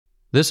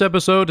This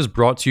episode is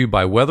brought to you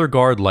by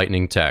WeatherGuard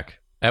Lightning Tech.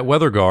 At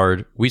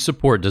WeatherGuard, we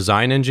support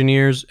design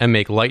engineers and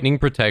make lightning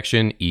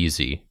protection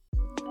easy.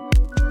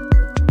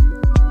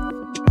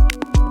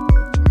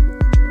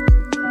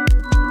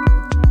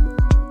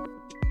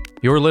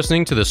 You're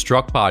listening to the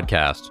Struck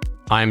Podcast.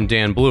 I'm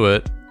Dan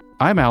Blewett.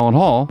 I'm Alan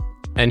Hall.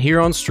 And here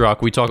on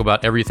Struck, we talk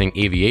about everything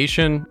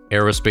aviation,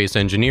 aerospace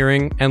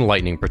engineering, and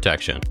lightning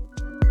protection.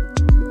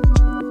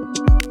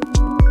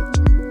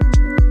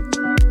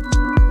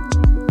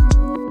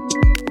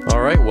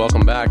 All right,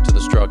 welcome back to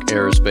the Struck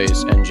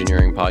Aerospace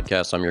Engineering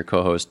Podcast. I'm your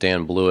co-host,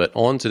 Dan Blewett.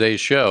 On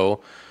today's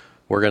show,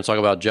 we're going to talk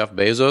about Jeff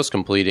Bezos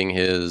completing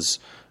his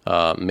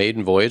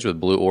maiden voyage with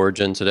Blue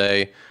Origin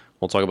today.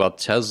 We'll talk about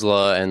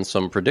Tesla and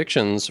some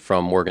predictions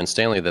from Morgan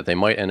Stanley that they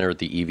might enter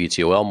the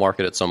eVTOL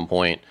market at some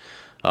point.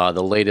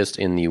 The latest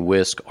in the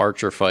Wisk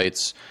Archer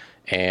fights.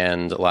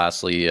 And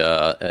lastly,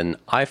 an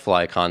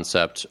iFly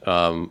concept,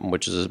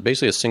 which is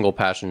basically a single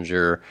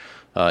passenger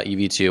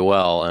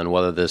eVTOL, and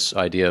whether this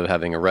idea of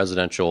having a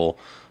residential,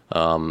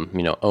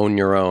 own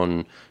your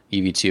own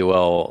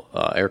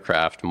eVTOL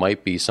aircraft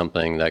might be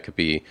something that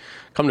could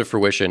come to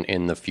fruition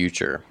in the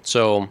future.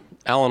 So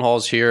Alan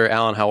Hall's here.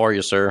 Alan, how are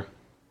you, sir?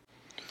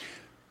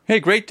 Hey,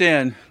 great,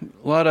 Dan.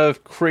 A lot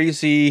of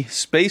crazy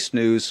space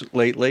news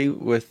lately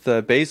with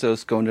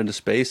Bezos going into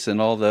space and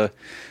all the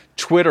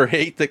Twitter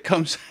hate that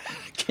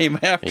came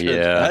after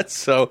that.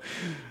 So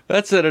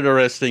that's an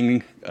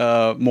interesting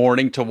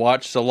morning to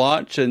watch the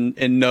launch and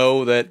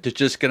know that it's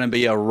just going to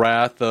be a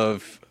wrath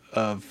of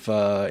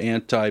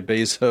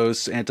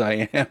anti-Bezos,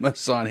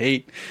 anti-Amazon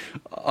hate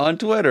on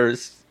Twitter.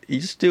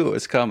 You just knew it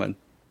was coming.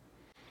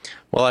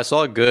 Well, I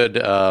saw a good,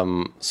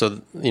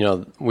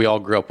 we all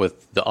grew up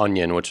with The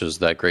Onion, which is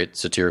that great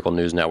satirical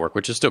news network,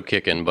 which is still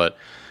kicking, but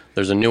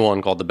there's a new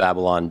one called The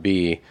Babylon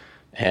Bee,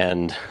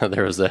 and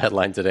there was a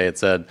headline today. It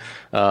said,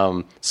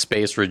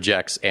 Space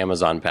rejects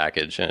Amazon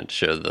package, and it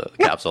showed the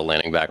capsule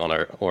landing back on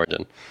our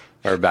origin,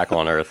 or back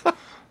on Earth.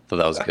 So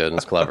that was good and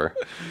it's clever.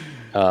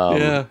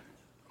 Yeah.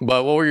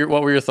 But what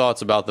were your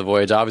thoughts about the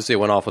voyage? Obviously, it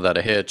went off without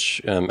a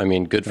hitch.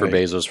 Good for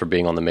Bezos for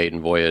being on the maiden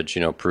voyage,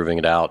 proving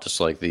it out, just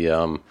like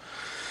the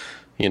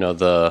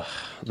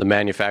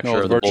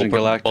manufacturer of the Virgin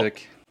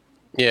Galactic.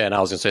 And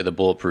I was going to say the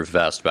bulletproof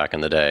vest back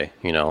in the day.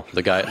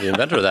 The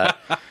inventor of that,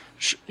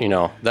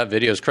 that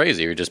video is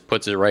crazy. He just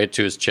puts it right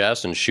to his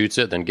chest and shoots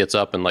it, then gets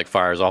up and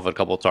fires off at a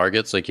couple of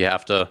targets. Like, you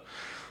have to,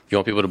 if you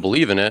want people to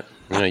believe in it,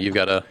 you've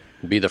got to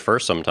be the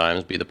first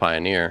sometimes, be the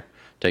pioneer,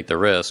 take the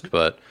risk.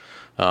 But,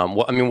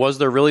 was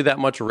there really that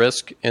much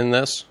risk in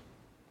this?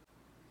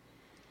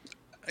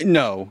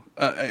 No.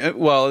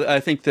 Well, I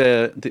think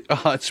the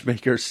odds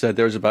makers said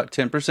there was about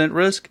 10%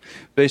 risk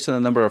based on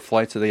the number of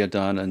flights that they had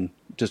done and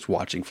just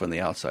watching from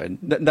the outside.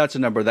 That's a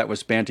number that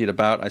was bandied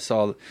about. I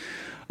saw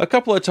a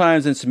couple of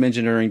times in some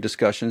engineering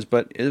discussions,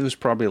 but it was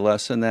probably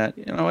less than that.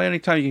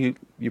 Anytime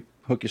you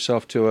hook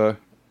yourself to a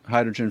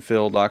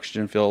hydrogen-filled,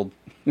 oxygen-filled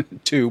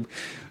tube,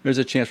 there's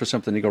a chance for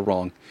something to go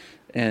wrong.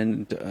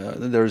 And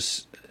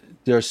there's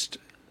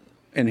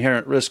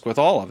inherent risk with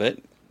all of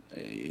it.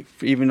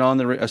 Even on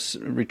the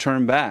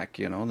return back,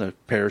 the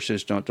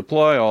parachutes don't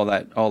deploy,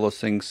 all those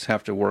things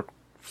have to work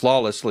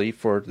flawlessly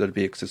for there to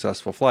be a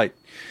successful flight.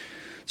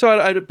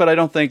 So, but I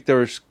don't think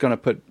they're going to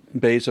put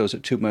Bezos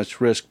at too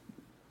much risk.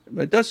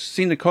 It does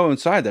seem to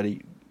coincide that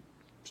he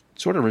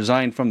sort of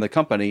resigned from the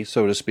company,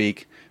 so to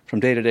speak, from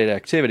day-to-day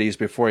activities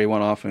before he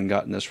went off and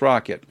got in this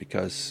rocket,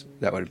 because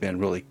that would have been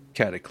really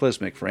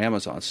cataclysmic for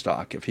Amazon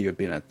stock if he had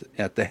been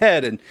at the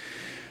head, and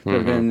there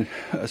had been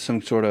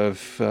some sort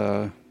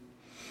of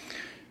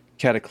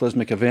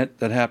cataclysmic event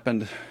that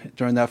happened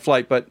during that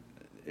flight. But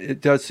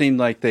it does seem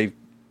like they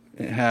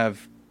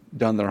have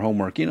done their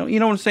homework. You know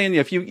what I'm saying?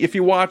 If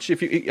you watch, I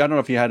don't know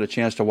if you had a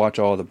chance to watch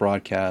all of the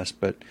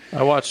broadcast, but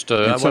I watched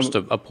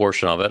a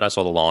portion of it. I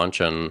saw the launch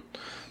and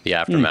the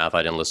aftermath.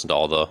 I didn't listen to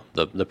all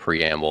the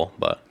preamble,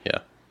 but yeah.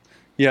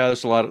 Yeah,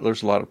 there's a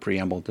lot of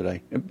preamble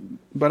today.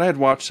 But I had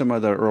watched some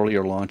of the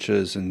earlier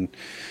launches and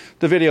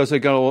the videos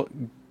that go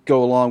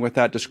along with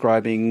that,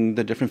 describing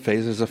the different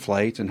phases of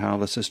flight and how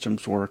the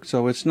systems work.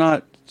 So it's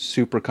not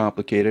super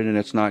complicated, and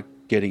it's not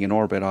getting in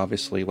orbit,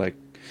 obviously, like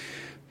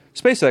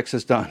SpaceX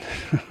has done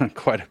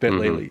quite a bit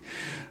lately.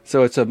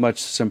 So it's a much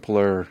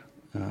simpler,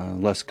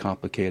 less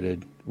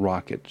complicated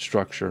rocket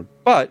structure.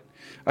 But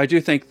I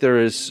do think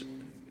they're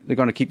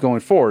going to keep going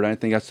forward. I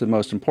think that's the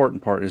most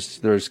important part, is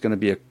there's going to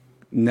be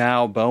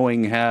now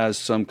Boeing has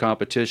some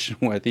competition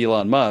with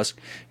Elon Musk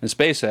and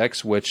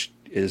SpaceX, which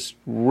is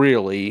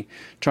really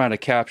trying to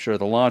capture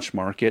the launch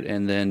market,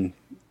 and then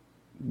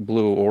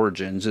Blue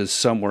Origins is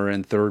somewhere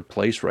in third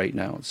place right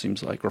now, it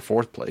seems like, or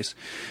fourth place,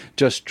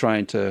 just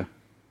trying to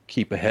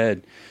keep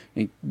ahead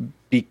and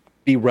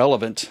be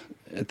relevant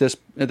at this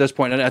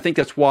point. And I think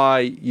that's why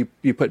you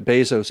put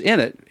Bezos in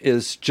it,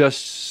 is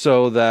just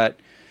so that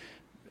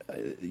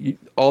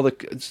all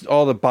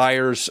the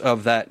buyers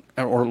of that,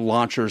 or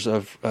launchers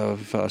of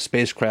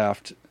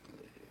spacecraft,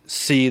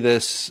 see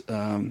this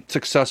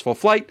successful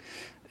flight.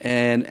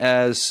 And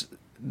as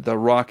the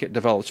rocket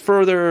develops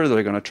further,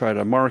 they're going to try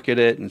to market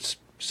it and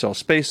sell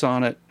space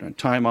on it, and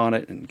time on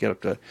it, and get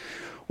up to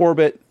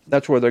orbit.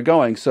 That's where they're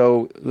going.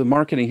 So the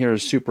marketing here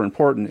is super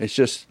important. It's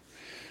just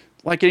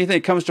like anything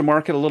that comes to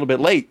market a little bit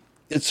late,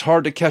 it's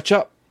hard to catch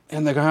up,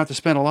 and they're going to have to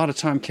spend a lot of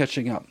time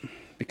catching up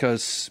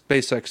because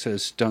SpaceX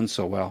has done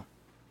so well.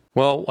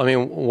 Well, I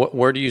mean,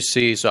 where do you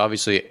see, so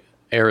obviously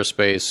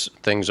aerospace,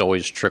 things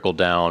always trickle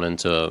down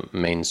into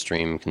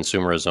mainstream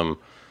consumerism.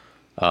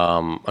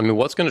 I mean,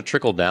 what's going to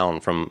trickle down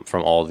from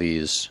all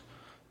these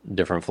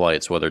different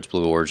flights, whether it's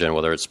Blue Origin,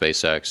 whether it's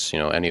SpaceX,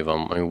 any of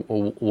them? I mean,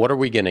 what are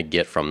we going to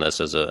get from this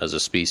as a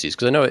species?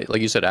 Because I know,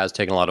 like you said, it has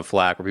taken a lot of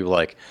flack where people are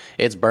like,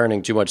 it's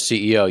burning too much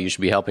CEO. You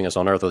should be helping us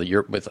on Earth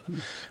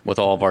with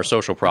all of our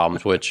social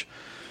problems, which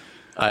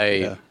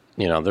that's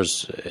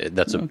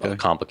a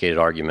complicated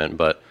argument,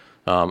 but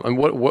and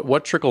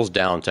what trickles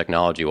down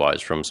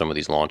technology-wise from some of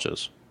these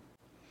launches?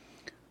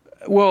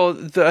 Well,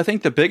 I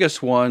think the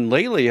biggest one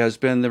lately has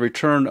been the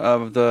return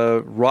of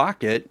the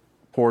rocket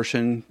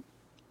portion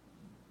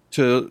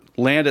to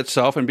land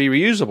itself and be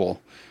reusable,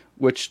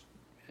 which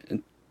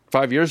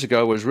 5 years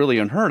ago was really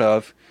unheard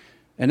of,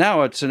 and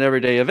now it's an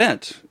everyday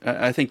event.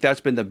 I think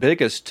that's been the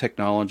biggest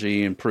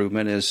technology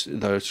improvement, is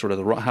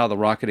how the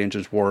rocket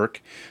engines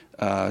work,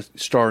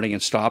 starting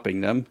and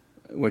stopping them,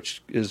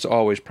 which is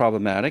always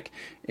problematic,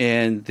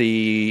 and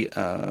the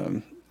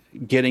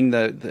getting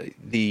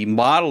the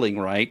modeling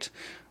right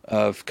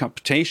of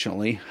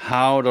computationally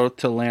how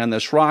to land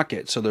this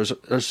rocket. So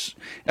there's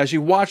as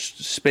you watch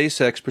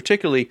SpaceX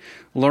particularly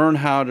learn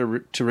how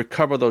to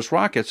recover those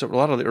rockets, a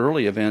lot of the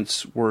early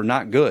events were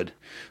not good,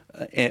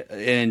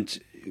 and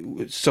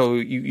so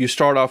you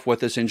start off with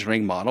this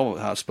engineering model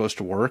of how it's supposed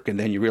to work, and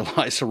then you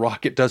realize the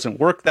rocket doesn't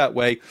work that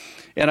way.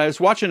 And I was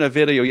watching a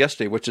video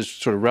yesterday, which is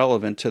sort of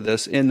relevant to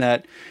this, in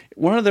that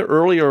one of the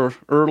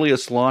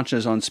earliest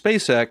launches on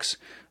SpaceX,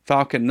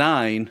 Falcon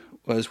 9,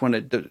 was when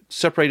it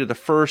separated the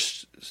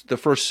first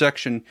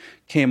section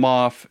came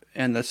off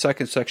and the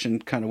second section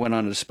kind of went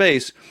on into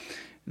space.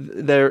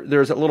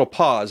 There's a little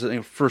pause.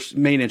 First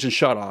main engine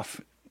shut off.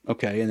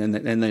 Okay, and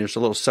then there's a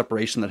little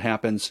separation that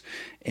happens,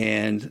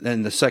 and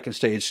then the second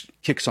stage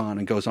kicks on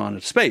and goes on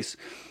into space.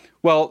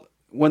 Well,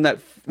 when that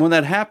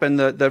happened,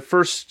 the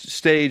first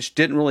stage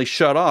didn't really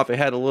shut off. It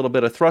had a little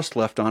bit of thrust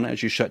left on it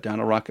as you shut down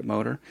a rocket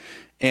motor,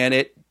 and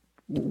it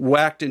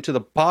whacked into the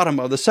bottom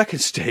of the second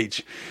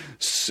stage.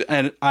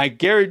 And I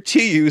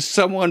guarantee you,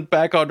 someone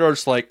back on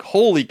Earth's like,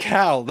 "Holy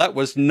cow, that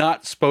was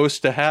not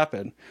supposed to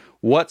happen.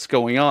 What's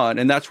going on?"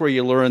 And that's where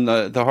you learn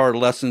the hard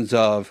lessons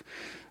of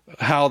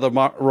how the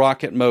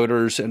rocket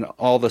motors and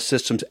all the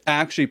systems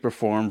actually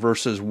perform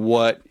versus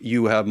what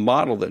you have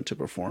modeled them to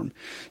perform.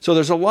 So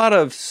there's a lot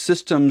of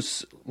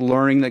systems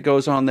learning that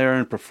goes on there,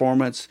 and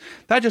performance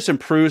that just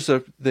improves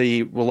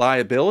the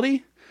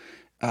reliability,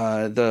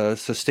 the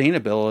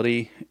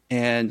sustainability,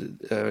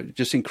 and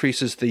just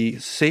increases the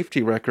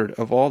safety record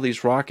of all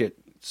these rocket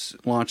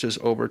launches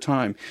over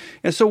time.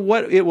 And so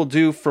what it will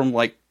do from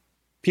like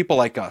people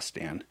like us,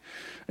 Dan,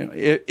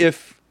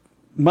 if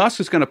Musk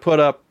is going to put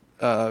up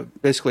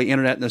basically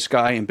internet in the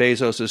sky, and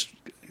Bezos is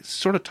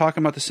sort of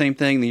talking about the same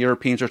thing. The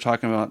Europeans are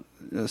talking about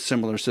a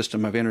similar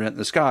system of internet in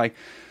the sky.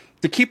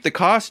 To keep the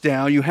cost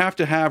down, you have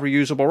to have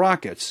reusable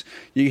rockets.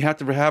 You have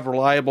to have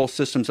reliable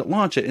systems that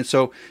launch it. And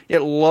so it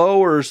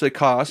lowers the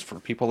cost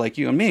for people like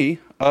you and me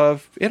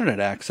of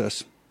internet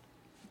access.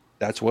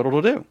 That's what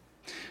it'll do.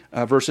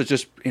 Versus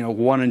just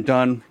one and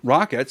done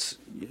rockets,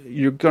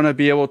 you're going to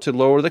be able to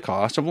lower the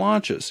cost of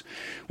launches,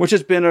 which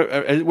has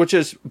been which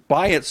is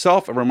by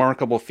itself a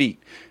remarkable feat.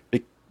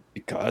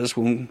 Because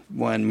when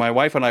my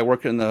wife and I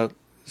worked in the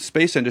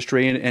space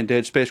industry and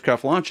did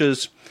spacecraft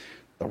launches,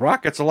 the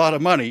rocket's a lot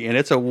of money, and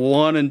it's a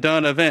one and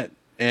done event.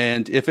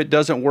 And if it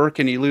doesn't work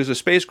and you lose a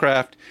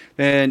spacecraft,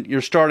 then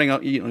you're starting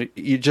out.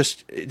 It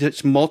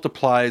just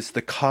multiplies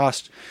the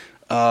cost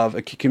of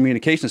a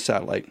communication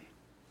satellite.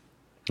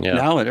 Yeah.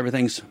 Now that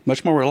everything's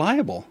much more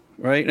reliable,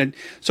 right? And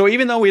so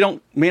even though we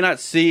may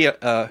not see like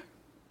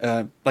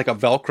a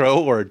Velcro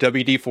or a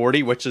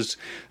WD-40, which is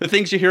the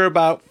things you hear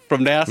about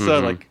from NASA,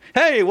 mm-hmm. Like,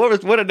 hey, what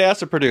did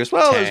NASA produce?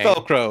 Well, Tang. It was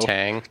Velcro.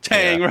 Tang,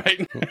 yeah.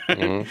 Right?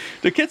 Mm-hmm.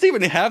 Do kids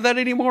even have that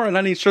anymore? I'm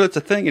not even sure that's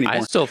a thing anymore.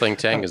 I still think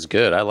Tang is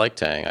good. I like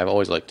Tang. I've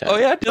always liked Tang. Oh,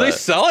 yeah? Do they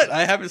sell it?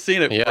 I haven't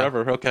seen it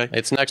forever. Okay.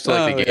 It's next to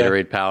the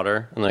Gatorade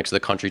powder and next to the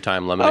Country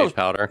Time lemonade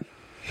powder.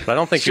 But I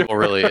don't think people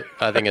really.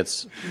 I think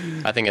it's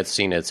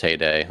seen its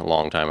heyday a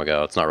long time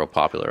ago. It's not real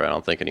popular, I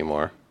don't think,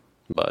 anymore.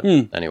 But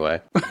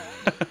anyway.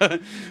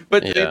 But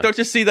don't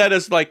you see that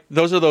as like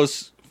those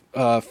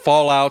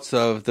fallouts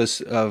of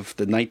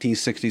the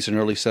 1960s and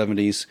early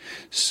 70s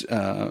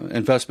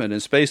investment in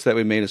space that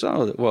we made is,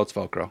 it's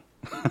Velcro.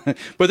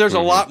 But there's a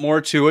lot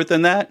more to it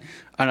than that.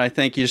 And I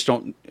think you just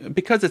don't,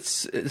 because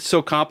it's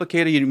so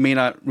complicated, you may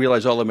not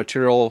realize all the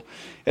material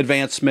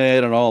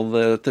advancement and all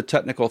the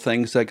technical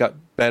things that got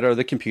better.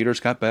 The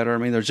computers got better. I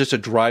mean, there's just a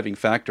driving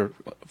factor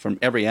from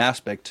every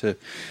aspect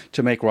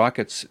to make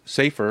rockets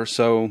safer.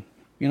 So,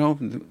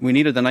 we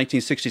needed the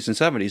 1960s and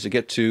 70s to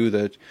get to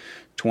the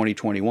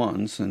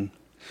 2021s, and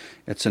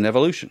it's an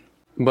evolution.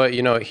 But,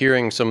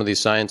 hearing some of these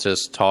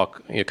scientists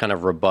talk, kind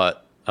of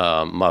rebut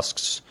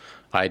Musk's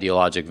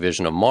ideologic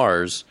vision of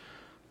Mars,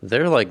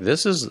 they're like,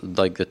 this is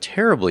like the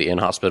terribly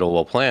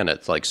inhospitable planet.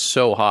 It's like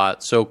so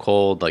hot, so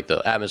cold. Like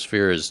the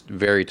atmosphere is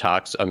very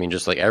toxic. I mean,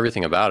 just like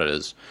everything about it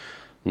is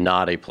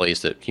not a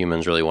place that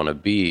humans really want to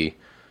be.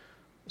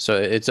 So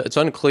it's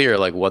unclear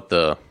like what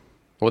the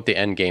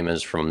end game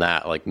is from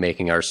that, like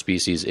making our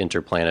species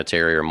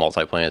interplanetary or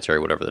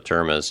multiplanetary, whatever the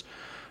term is.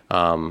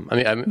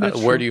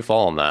 Where do you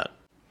fall on that?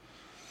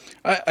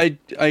 I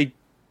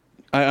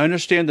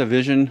understand the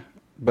vision,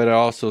 but I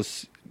also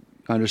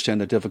understand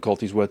the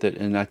difficulties with it,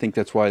 and I think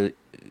that's why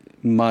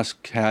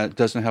Musk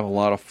doesn't have a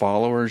lot of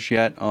followers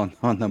yet on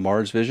the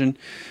Mars vision.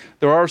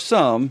 There are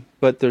some,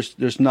 but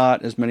there's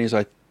not as many as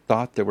I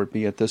thought there would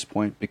be at this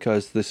point,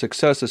 because the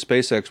success of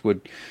SpaceX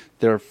would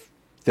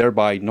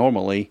thereby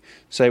normally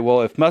say,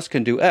 well, if Musk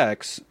can do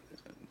X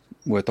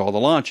with all the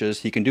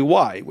launches, he can do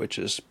Y, which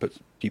is put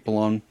people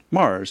on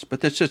Mars.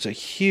 But that's just a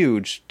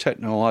huge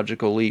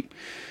technological leap.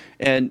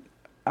 And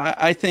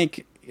I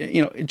think,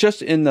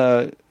 just in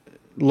the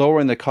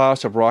lowering the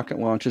cost of rocket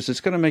launches,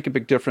 it's going to make a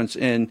big difference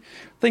in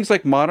things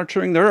like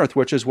monitoring the Earth,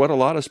 which is what a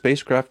lot of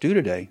spacecraft do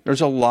today.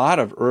 There's a lot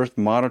of Earth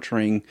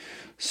monitoring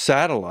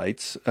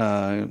satellites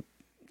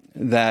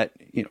that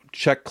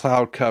check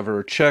cloud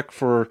cover, check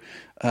for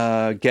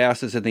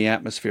gases in the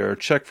atmosphere,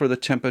 check for the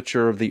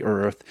temperature of the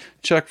Earth,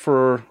 check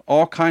for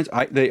all kinds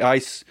the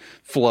ice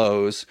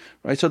flows,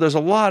 right? So there's a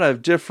lot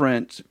of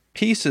different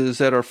pieces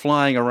that are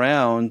flying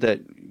around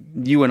that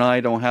you and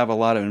I don't have a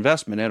lot of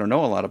investment in or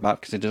know a lot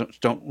about, because they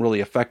don't really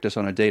affect us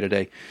on a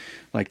day-to-day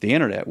like the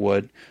internet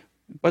would.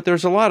 But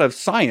there's a lot of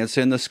science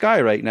in the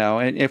sky right now,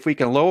 and if we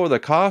can lower the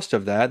cost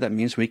of that, that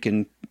means we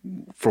can,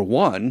 for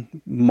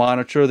one,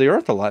 monitor the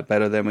Earth a lot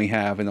better than we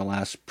have in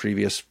the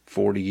previous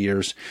 40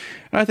 years.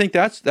 And I think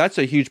that's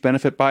a huge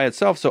benefit by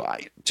itself. So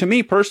to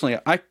me personally,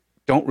 I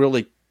don't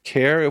really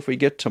care if we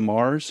get to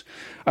Mars.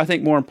 I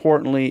think more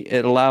importantly,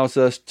 it allows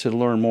us to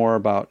learn more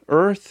about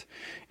Earth.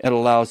 It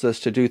allows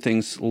us to do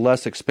things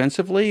less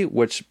expensively,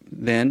 which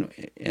then,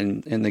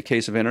 in the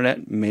case of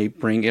internet, may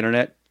bring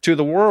internet to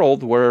the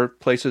world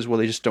places where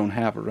they just don't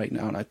have it right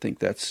now. And I think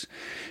can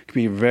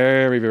be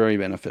very, very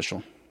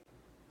beneficial.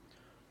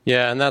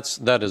 Yeah, and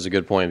that is a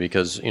good point,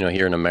 because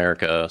here in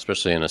America,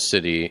 especially in a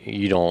city,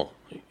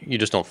 you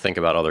just don't think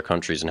about other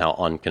countries and how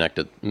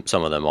unconnected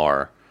some of them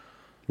are.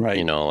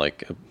 Right.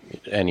 Like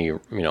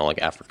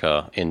like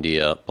Africa,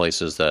 India,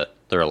 places that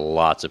there are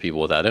lots of people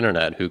without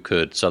internet who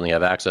could suddenly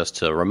have access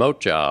to remote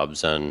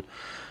jobs, and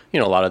a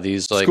lot of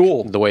these, like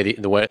school, the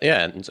way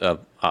and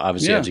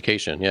obviously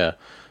education,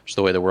 just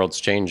the way the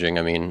world's changing.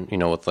 I mean,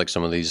 with like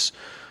some of these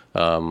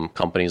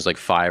companies like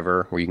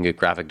Fiverr, where you can get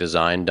graphic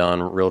design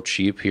done real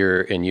cheap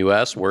here in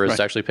U.S., where it's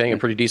actually paying a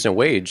pretty decent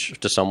wage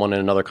to someone in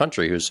another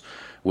country who's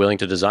willing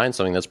to design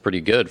something that's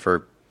pretty good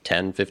for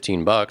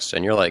 $10-15,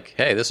 and you're like,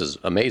 hey, this is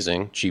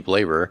amazing, cheap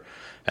labor,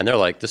 and they're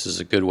like, this is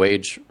a good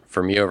wage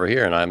for me over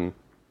here, and I'm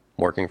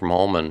working from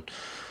home. And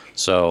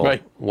so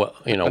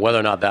whether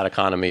or not that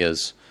economy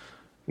is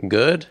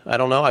good, I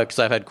don't know, because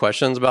I've had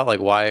questions about like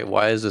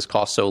why is this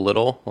cost so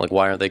little, like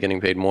why aren't they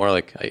getting paid more,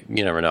 like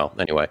you never know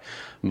anyway.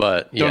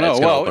 But it's going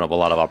to open up a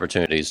lot of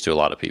opportunities to a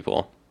lot of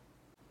people.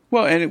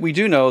 Well, and we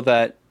do know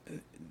that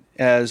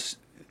as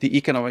the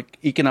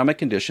economic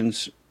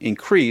conditions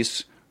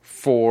increase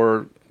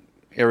for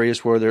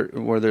areas where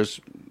there's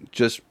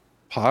just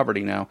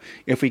poverty now,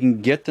 if we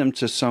can get them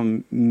to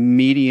some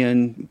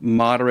median,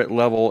 moderate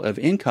level of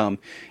income,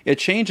 it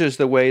changes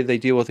the way they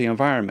deal with the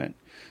environment.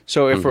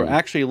 So if we're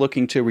actually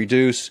looking to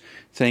reduce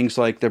things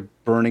like the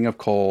burning of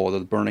coal, or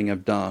the burning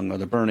of dung, or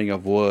the burning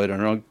of wood,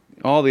 or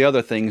all the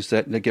other things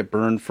that get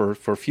burned for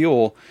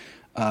fuel,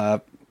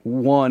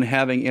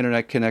 having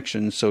internet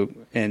connections so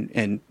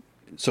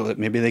that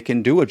maybe they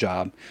can do a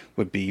job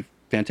would be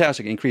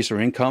fantastic. Increase their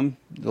income.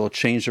 They'll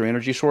change their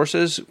energy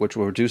sources, which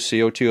will reduce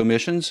CO2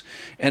 emissions.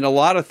 And a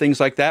lot of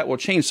things like that will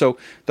change. So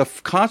the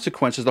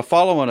consequences, the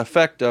follow-on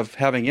effect of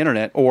having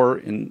internet, or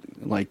in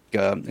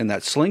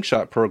that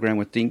Slingshot program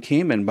with Dean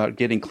Kamen about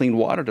getting clean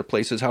water to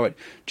places, how it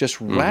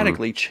just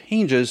radically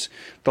changes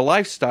the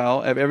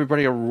lifestyle of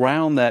everybody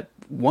around that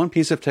one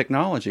piece of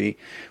technology.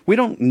 We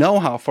don't know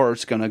how far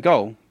it's going to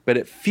go, but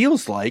it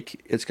feels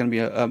like it's going to be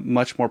a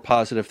much more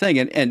positive thing.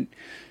 And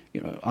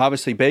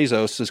obviously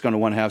Bezos is going to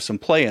want to have some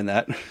play in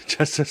that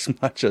just as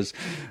much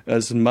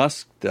as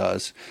Musk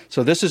does.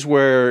 So this is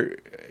where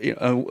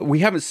we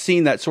haven't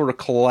seen that sort of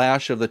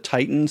clash of the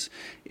titans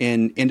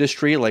in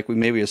industry like we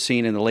maybe have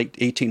seen in the late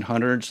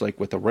 1800s, like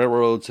with the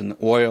railroads and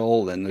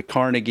oil and the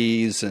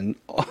Carnegies and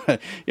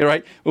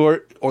right,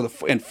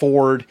 and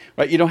Ford,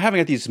 right?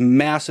 Having these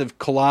massive,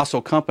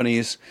 colossal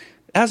companies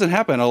hasn't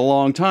happened in a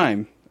long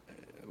time.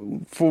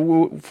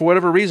 For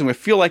whatever reason, we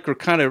feel like we're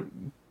kind of,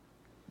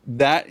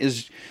 that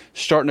is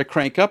starting to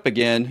crank up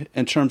again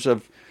in terms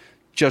of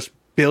just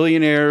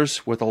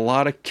billionaires with a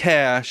lot of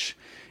cash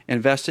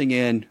investing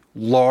in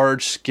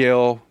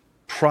large-scale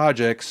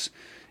projects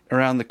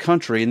around the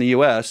country, in the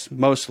U.S.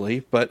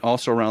 mostly, but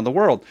also around the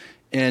world.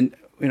 And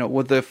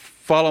with the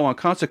follow-on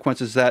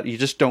consequences that you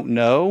just don't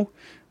know,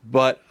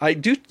 But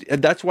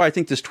that's why I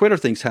think this Twitter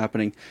thing's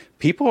happening.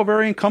 People are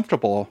very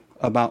uncomfortable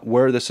about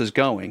where this is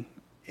going,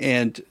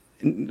 and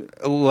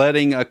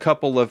letting a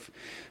couple of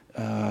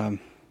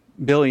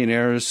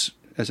billionaires,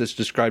 as it's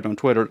described on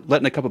Twitter,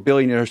 letting a couple of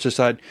billionaires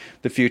decide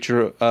the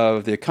future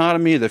of the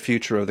economy, the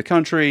future of the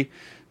country,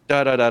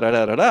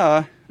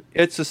 da-da-da-da-da-da-da.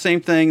 It's the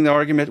same thing, the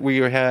argument we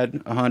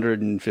had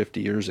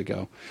 150 years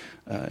ago.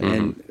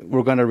 And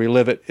we're going to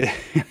relive it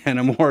in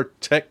a more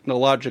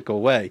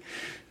technological way,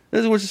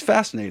 which is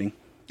fascinating.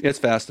 It's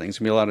fascinating. There's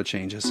going to be a lot of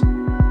changes.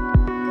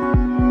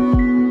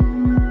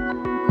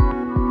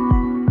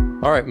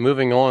 All right,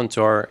 moving on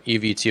to our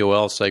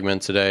EVTOL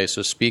segment today.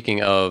 So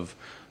speaking of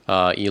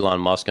Elon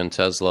Musk and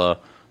Tesla,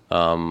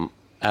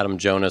 Adam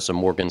Jonas, a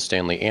Morgan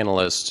Stanley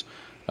analyst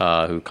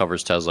who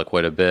covers Tesla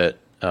quite a bit,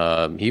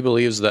 he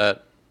believes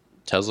that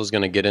Tesla's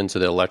going to get into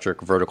the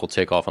electric vertical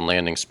takeoff and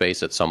landing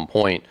space at some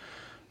point.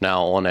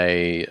 Now on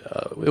it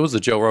was the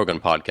Joe Rogan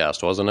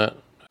podcast, wasn't it?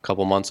 A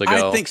couple months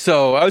ago. I think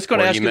so. I was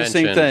going to ask you the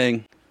same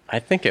thing. I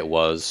think it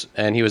was.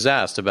 And he was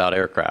asked about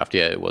aircraft.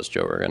 Yeah, it was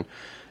Joe Rogan.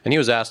 And he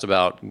was asked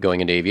about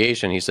going into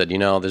aviation. He said,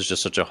 there's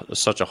just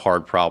such a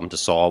hard problem to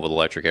solve with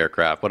electric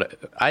aircraft. But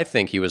I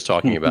think he was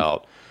talking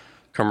about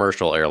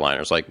commercial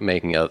airliners, like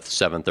making a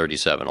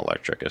 737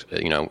 electric.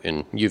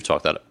 And you've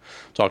talked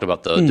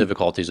about the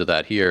difficulties of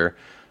that here.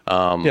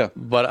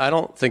 But I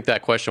don't think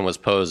that question was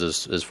posed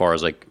as far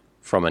as like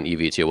from an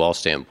eVTOL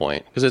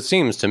standpoint, because it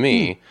seems to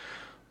me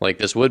like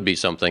this would be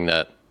something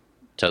that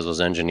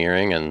Tesla's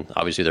engineering and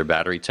obviously their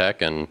battery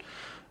tech and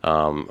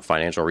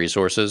financial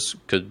resources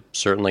could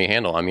certainly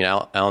handle. I mean,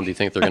 Alan, do you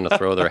think they're going to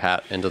throw their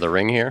hat into the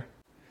ring here?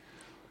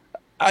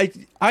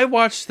 I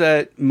watched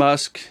that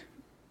Musk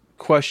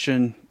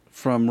question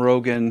from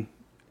Rogan,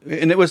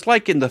 and it was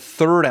like in the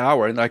third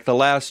hour, like the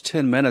last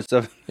 10 minutes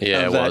of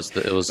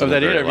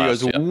that interview. It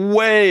was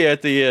way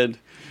at the end.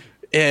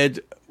 And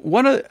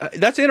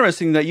that's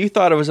interesting that you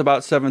thought it was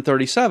about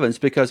 737s,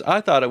 because I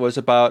thought it was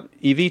about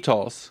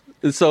eVTOLs.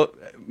 So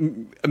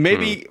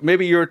maybe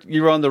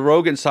you're on the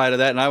Rogan side of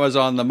that, and I was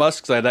on the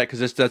Musk side of that,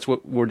 because that's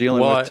what we're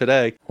dealing with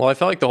today. Well, I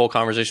felt like the whole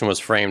conversation was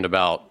framed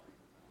about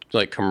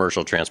like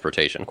commercial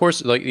transportation. Of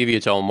course, like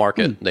eVTOL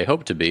market, they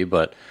hope to be,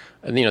 but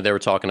they were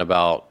talking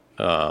about.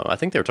 I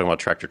think they were talking about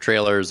tractor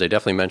trailers. They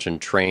definitely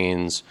mentioned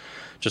trains,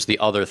 just the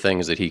other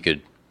things that he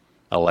could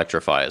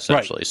electrify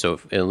essentially. Right. So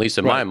at least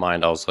in my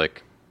mind, I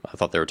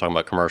thought they were talking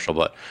about commercial,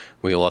 but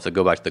we'll have to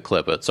go back to the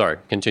clip. But sorry,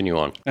 continue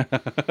on.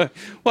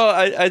 Well,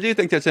 I do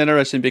think that's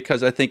interesting,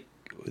 because I think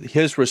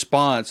his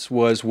response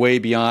was way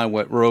beyond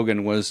what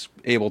Rogan was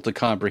able to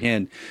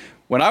comprehend.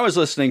 When I was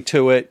listening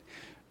to it,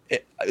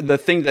 the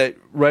thing that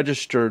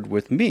registered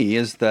with me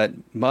is that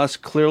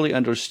Musk clearly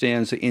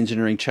understands the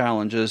engineering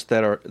challenges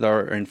that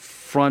are in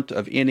front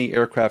of any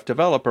aircraft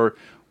developer,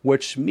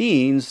 which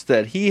means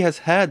that he has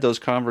had those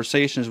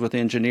conversations with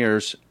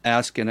engineers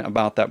asking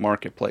about that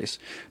marketplace,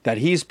 that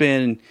he's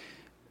been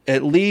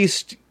at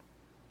least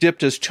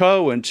dipped his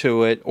toe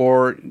into it,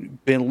 or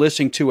been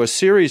listening to a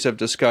series of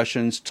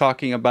discussions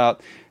talking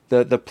about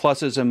the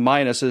pluses and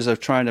minuses of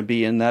trying to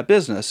be in that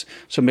business.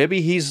 So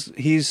maybe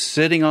he's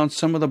sitting on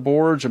some of the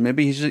boards, or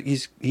maybe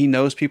he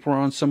knows people are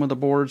on some of the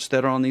boards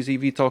that are on these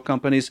eVTOL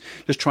companies,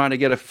 just trying to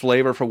get a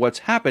flavor for what's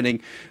happening.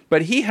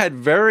 But he had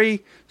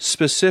very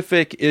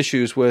specific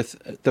issues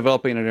with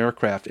developing an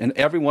aircraft, and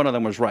every one of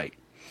them was right.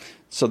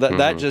 So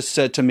that just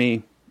said to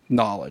me,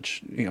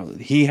 knowledge.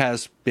 He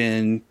has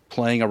been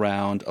playing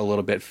around a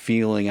little bit,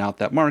 feeling out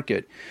that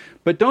market.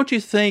 But don't you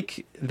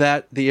think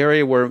that the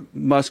area where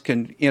Musk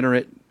can enter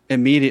it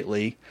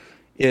immediately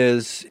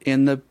is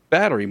in the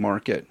battery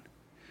market?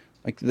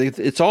 Like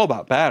it's all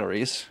about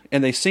batteries,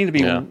 and they seem to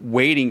be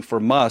waiting for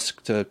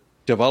Musk to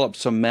develop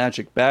some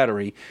magic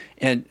battery,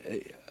 and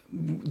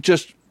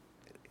just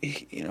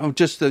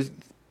the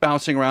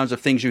bouncing around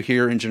of things you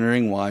hear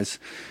engineering wise.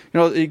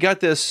 You got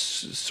this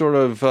sort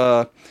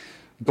of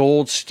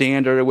gold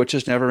standard, which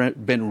has never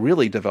been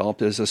really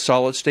developed, is a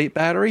solid state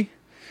battery.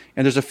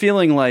 And there's a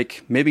feeling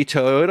like maybe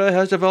Toyota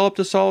has developed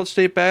a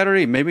solid-state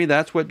battery. Maybe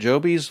that's what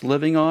Joby's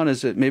living on,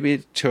 is that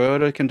maybe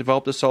Toyota can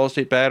develop a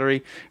solid-state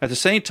battery. At the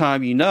same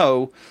time,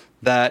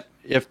 that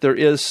if there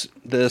is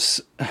this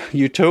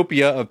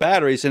utopia of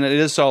batteries and it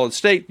is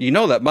solid-state,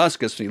 that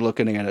Musk is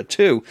looking at it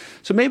too.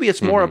 So maybe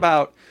it's more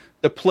about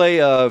the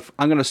play of,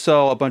 I'm going to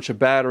sell a bunch of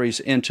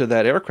batteries into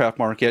that aircraft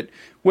market,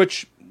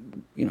 which,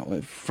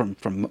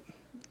 from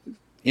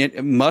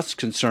Musk's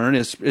concern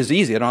is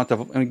easy. I don't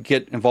have to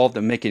get involved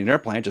in making an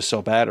airplane, just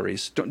sell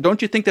batteries.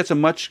 Don't you think that's a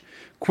much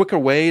quicker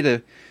way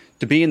to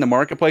be in the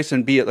marketplace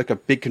and be like a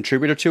big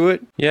contributor to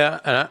it? Yeah,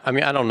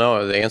 and I don't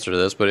know the answer to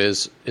this, but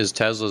is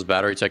Tesla's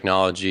battery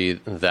technology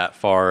that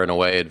far in a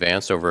way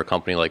advanced over a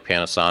company like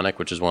Panasonic,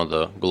 which is one of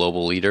the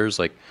global leaders?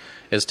 Like,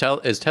 is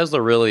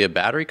Tesla really a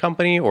battery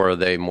company, or are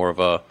they more of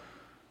a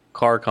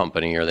car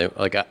company? Or they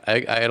like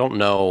I don't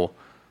know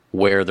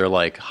where their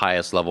like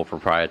highest level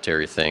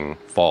proprietary thing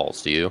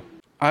falls. Do you?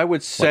 I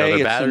would say, are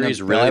their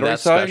batteries really that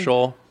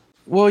special?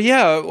 Well,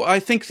 yeah, I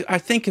think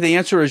the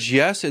answer is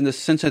yes, in the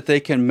sense that they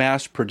can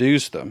mass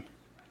produce them.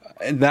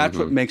 And that's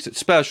what makes it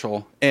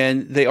special.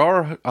 And they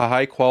are a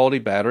high quality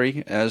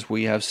battery, as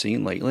we have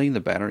seen lately. The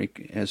battery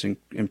has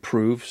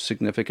improved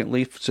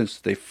significantly since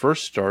they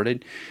first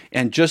started.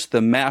 And just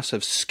the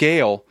massive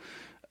scale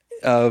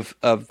of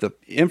the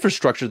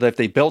infrastructure that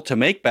they built to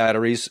make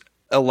batteries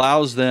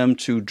allows them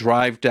to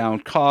drive down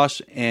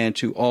costs and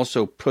to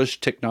also push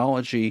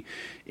technology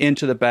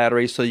into the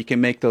battery so you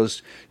can make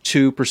those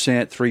 2%,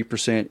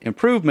 3%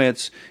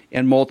 improvements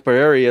in multiple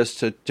areas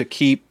to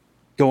keep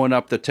going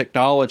up the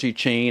technology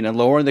chain and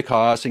lowering the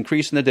cost,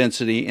 increasing the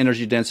density,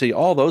 energy density,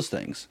 all those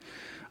things.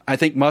 I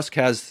think Musk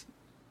has,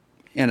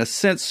 in a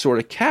sense, sort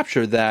of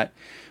captured that.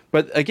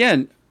 But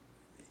again,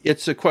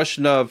 it's a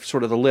question of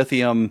sort of the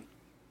lithium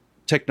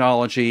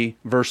technology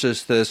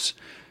versus this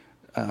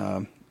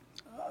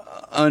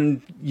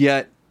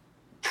unyet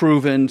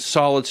proven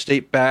solid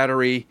state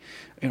battery.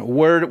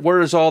 Where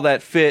does all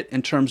that fit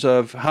in terms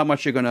of how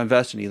much you're going to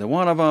invest in either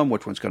one of them?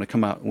 Which one's going to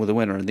come out with a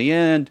winner in the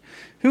end?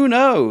 Who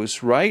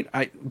knows, right?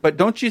 But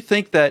don't you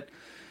think that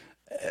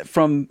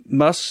from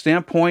Musk's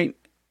standpoint,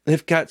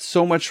 they've got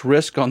so much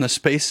risk on the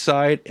space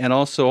side and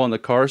also on the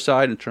car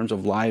side in terms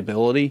of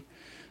liability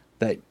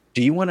that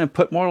do you want to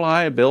put more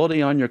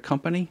liability on your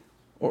company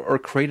or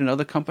create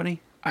another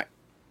company?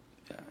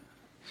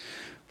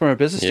 From a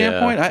business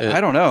standpoint, I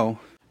don't know.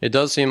 It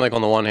does seem like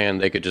on the one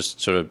hand they could just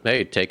sort of,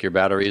 hey, take your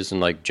batteries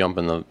and like jump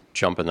in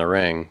the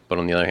ring, but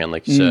on the other hand,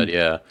 like you said,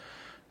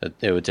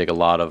 it would take a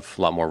lot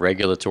more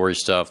regulatory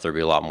stuff. There'd be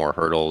a lot more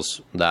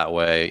hurdles that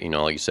way.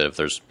 Like you said, if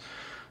there's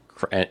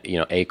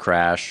a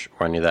crash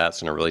or any of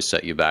that's going to really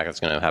set you back. It's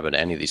going to happen to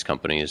any of these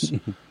companies.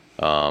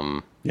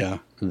 They're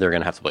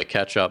going to have to play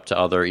catch up to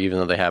other, even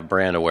though they have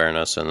brand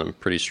awareness and a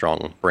pretty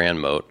strong brand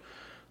moat.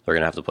 They're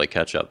going to have to play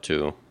catch up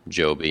to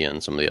Joby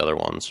and some of the other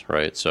ones,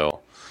 right? So.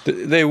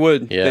 They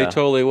would. Yeah. They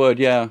totally would,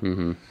 yeah.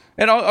 Mm-hmm.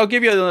 And I'll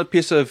give you another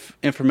piece of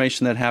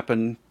information that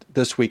happened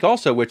this week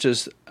also, which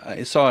is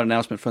I saw an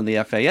announcement from the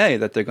FAA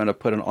that they're going to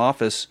put an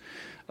office,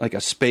 like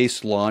a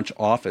space launch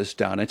office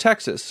down in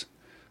Texas.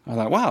 I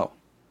thought, wow,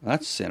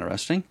 that's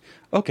interesting.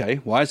 Okay,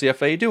 why is the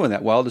FAA doing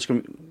that? Well,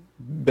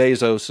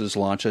 Bezos's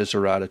launches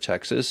are out of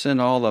Texas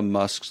and all the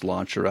Musk's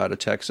launch are out of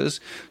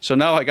Texas. So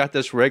now I got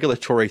this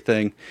regulatory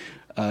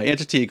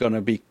entity going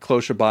to be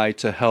closer by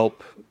to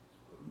help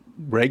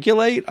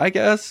regulate, I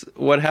guess,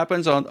 what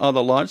happens on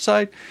the launch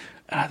side.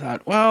 And I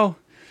thought, well,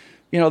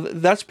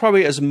 that's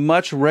probably as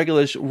much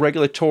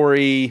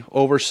regulatory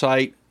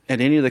oversight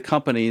at any of the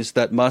companies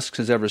that Musk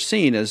has ever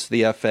seen as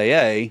the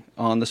FAA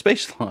on the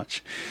space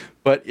launch.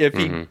 But if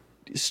he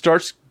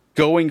starts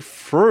going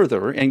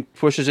further and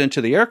pushes into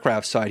the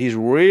aircraft side, he's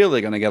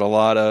really going to get a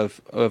lot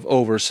of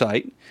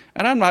oversight.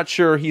 And I'm not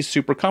sure he's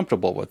super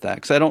comfortable with that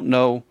because I don't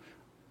know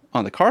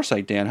on the car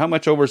side, Dan, how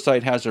much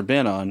oversight has there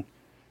been on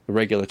the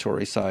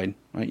regulatory side?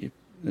 Right?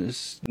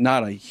 There's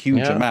not a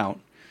huge amount.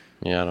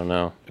 Yeah, I don't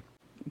know.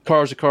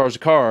 Car's a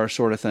car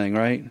sort of thing,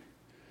 right?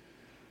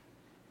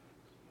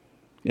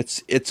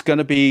 It's going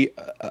to be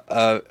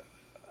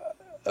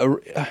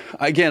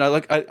again.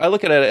 I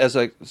look at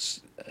it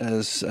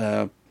as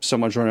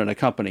someone's running a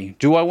company.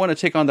 Do I want to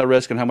take on the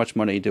risk, and how much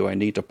money do I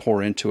need to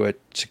pour into it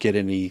to get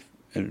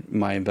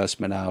my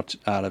investment out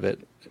of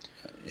it?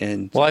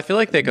 And well, I feel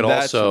like they could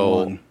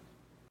also.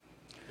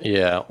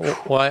 Yeah.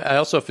 Well, I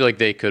also feel like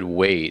they could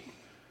wait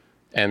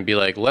and be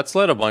like, let's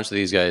let a bunch of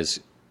these guys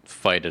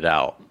fight it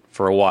out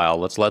for a while.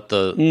 Let's let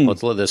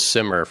this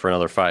simmer for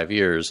another 5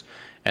 years.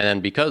 And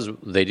then because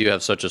they do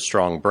have such a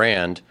strong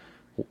brand,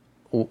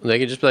 they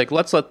could just be like,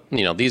 let's let,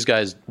 these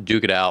guys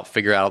duke it out,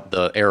 figure out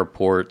the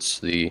airports,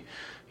 the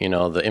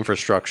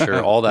infrastructure,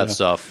 all that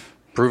stuff,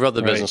 prove out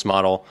the business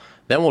model.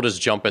 Then we'll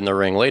just jump in the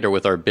ring later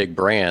with our big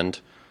brand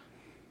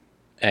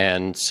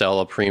and sell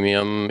a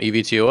premium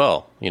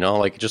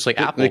EVTOL, just like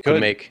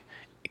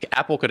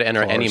Apple could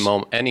enter any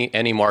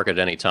market at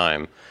any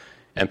time,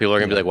 and people are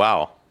going to be like,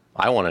 wow,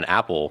 I want an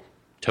Apple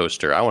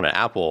toaster. I want an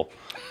Apple,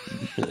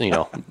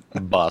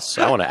 bus.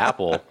 I want an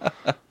Apple,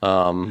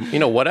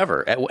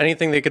 whatever,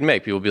 anything they could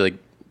make. People be like,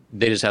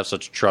 they just have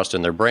such trust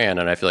in their brand.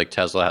 And I feel like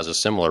Tesla has a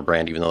similar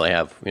brand, even though they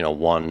have,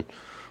 one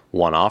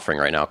offering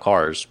right now,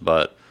 cars,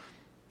 but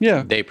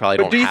they probably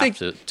don't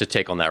have to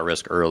take on that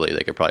risk early.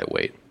 They could probably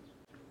wait.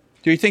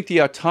 Do you think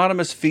the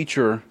autonomous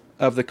feature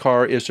of the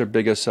car is their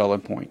biggest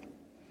selling point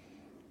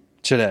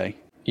today?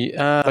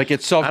 Like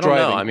it's self-driving.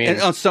 I don't know. I mean,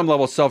 and on some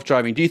level,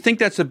 self-driving. Do you think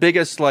that's the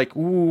biggest, like,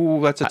 ooh,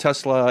 that's a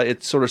Tesla,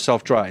 it sort of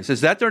self-drives? Is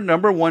that their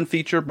number one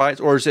feature,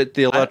 or is it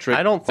the electric?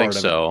 I don't think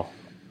so.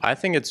 I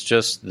think it's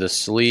just the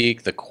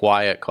sleek, the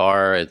quiet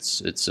car.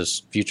 It's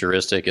just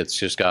futuristic. It's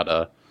just got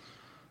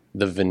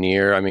the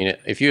veneer. I mean,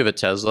 if you have a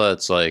Tesla,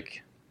 it's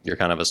like you're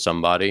kind of a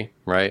somebody,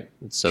 right?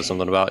 It says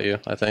something about you,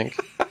 I think.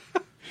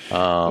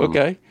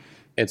 Okay.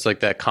 It's like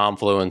that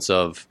confluence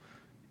of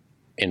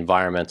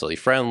environmentally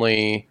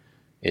friendly,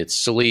 it's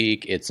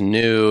sleek, it's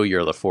new,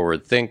 you're the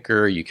forward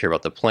thinker, you care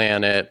about the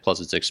planet, plus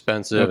it's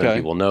expensive and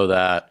people know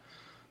that.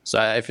 So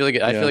I feel like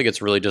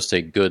it's really just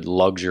a good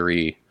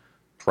luxury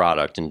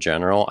product in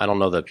general. I don't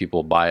know that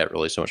people buy it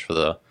really so much for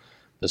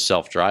the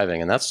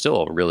self-driving, and that's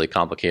still a really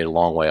complicated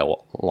long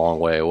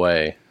way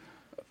away.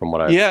 from what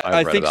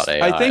I've read about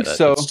AI. I think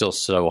so. It's still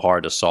so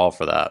hard to solve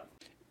for that.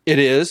 It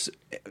is,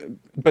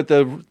 but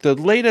the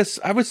latest,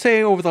 I would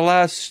say, over the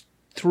last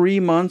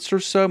 3 months or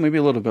so, maybe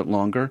a little bit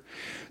longer,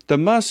 the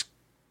Musk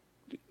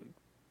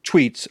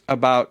tweets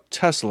about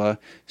Tesla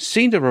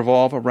seem to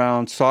revolve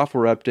around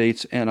software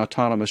updates and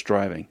autonomous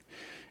driving,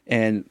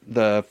 and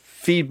the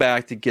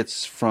feedback that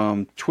gets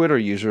from Twitter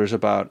users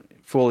about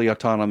fully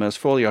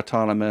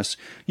autonomous,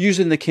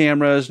 using the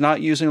cameras,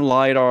 not using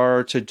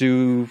LiDAR to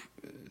do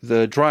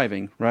the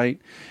driving, right?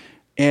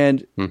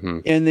 And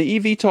in the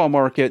eVTOL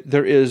market,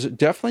 there is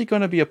definitely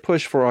going to be a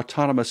push for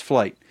autonomous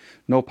flight,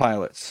 no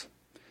pilots.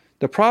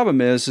 The problem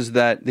is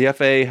that the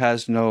FAA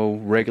has no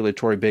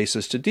regulatory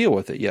basis to deal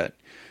with it yet.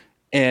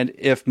 And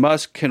if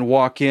Musk can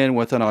walk in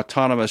with an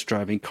autonomous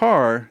driving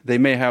car, they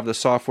may have the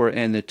software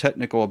and the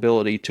technical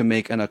ability to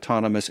make an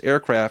autonomous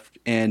aircraft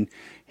and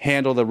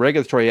handle the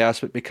regulatory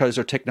aspect because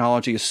their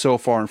technology is so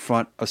far in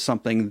front of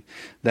something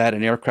that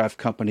an aircraft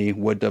company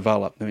would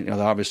develop. I mean,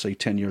 they're obviously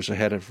 10 years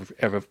ahead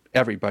of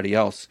everybody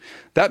else.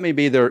 That may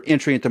be their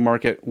entry into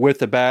market with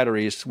the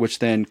batteries, which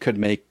then could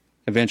make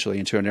eventually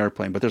into an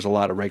airplane. But there's a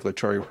lot of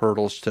regulatory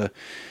hurdles to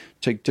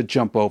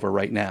jump over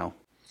right now.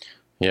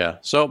 Yeah.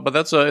 So, but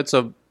it's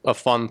a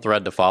fun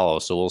thread to follow.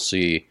 So we'll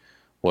see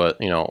what,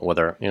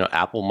 whether,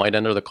 Apple might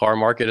enter the car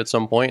market at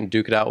some point and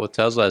duke it out with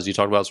Tesla, as you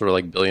talked about, sort of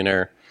like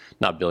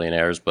not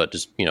billionaires, but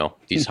just,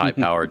 these high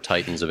powered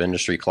titans of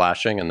industry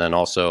clashing. And then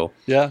also,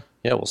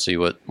 we'll see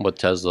what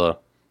Tesla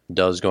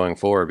does going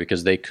forward,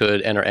 because they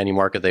could enter any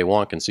market they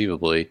want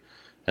conceivably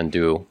and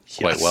do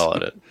quite well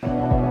at it.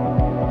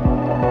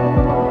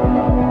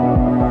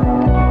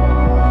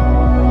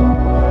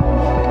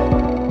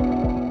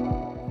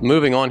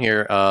 Moving on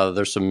here,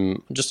 there's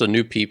just a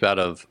new peep out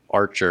of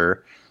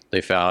Archer.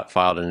 They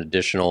filed an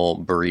additional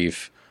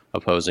brief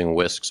opposing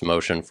Wisk's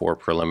motion for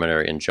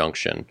preliminary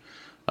injunction.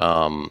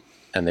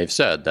 And they've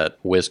said that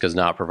Wisk has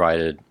not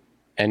provided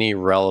any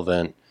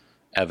relevant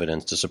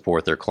evidence to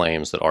support their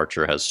claims that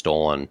Archer has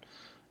stolen,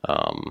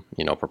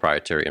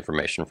 proprietary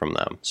information from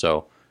them.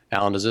 So,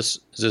 Alan, does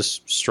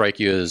this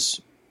strike you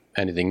as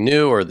anything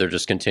new, or they're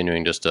just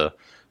continuing just to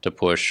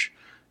push?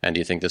 And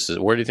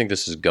where do you think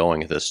this is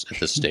going at this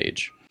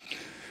stage?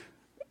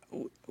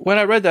 When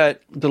I read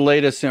the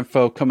latest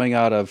info coming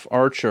out of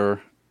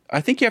Archer, I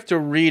think you have to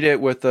read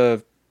it with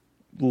a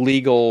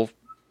legal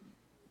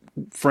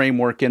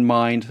framework in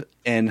mind,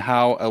 and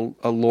how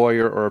a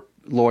lawyer or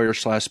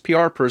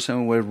lawyer/PR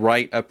person would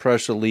write a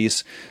press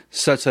release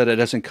such that it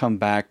doesn't come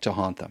back to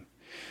haunt them.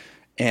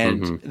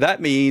 And that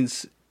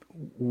means,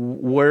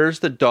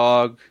 where's the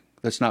dog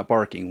that's not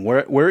barking?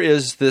 Where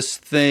is this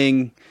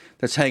thing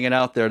that's hanging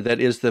out there that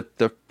is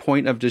the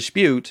point of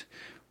dispute,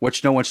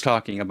 which no one's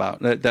talking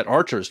about, that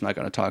Archer's not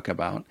going to talk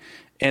about?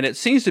 And it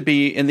seems to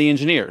be in the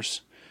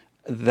engineers.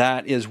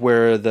 That is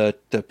where the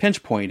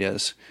pinch point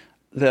is.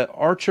 The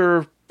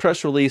Archer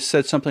press release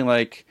said something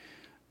like,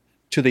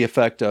 to the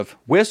effect of,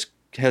 Wisk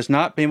has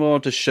not been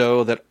able to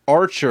show that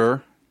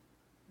Archer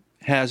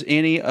has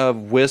any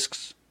of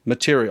Wisk's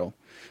material.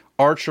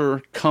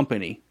 Archer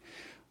company.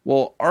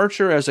 Well,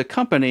 Archer as a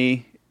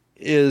company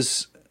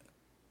is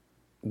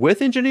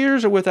with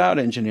engineers or without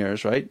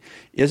engineers, right?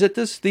 Is it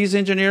these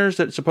engineers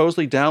that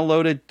supposedly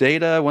downloaded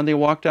data when they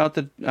walked out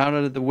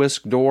of the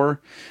Wisk door?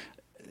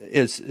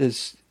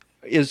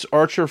 Is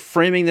Archer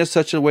framing this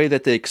such a way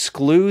that they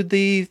exclude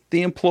the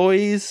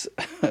employees?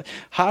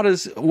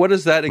 What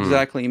does that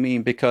exactly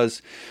mean?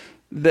 Because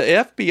the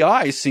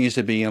FBI seems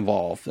to be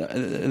involved.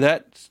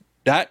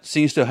 That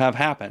seems to have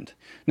happened.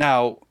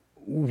 Now,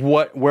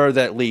 where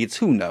that leads,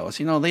 who knows?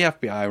 The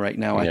FBI right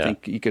now, I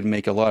think you could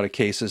make a lot of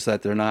cases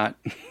that they're not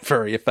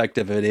very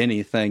effective at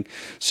anything.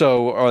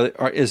 So,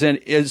 is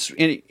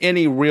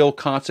any real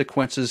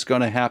consequences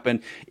going to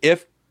happen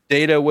if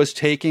data was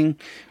taken?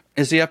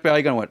 Is the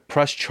FBI going to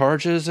press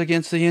charges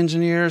against the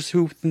engineers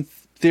who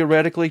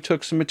theoretically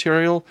took some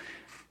material?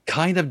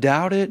 Kind of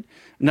doubt it.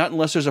 Not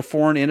unless there's a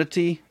foreign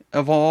entity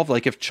involved.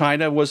 Like if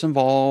China was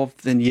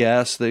involved, then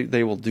yes,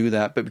 they will do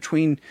that. But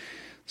between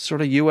sort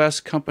of U.S.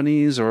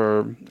 companies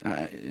or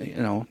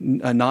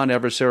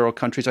non-adversarial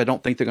countries, I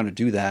don't think they're going to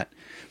do that.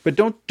 But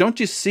don't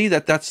you see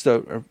that that's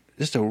the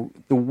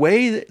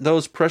way that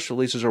those press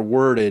releases are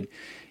worded?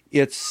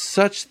 It's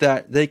such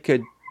that they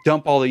could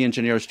dump all the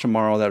engineers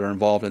tomorrow that are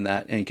involved in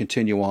that and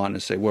continue on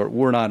and say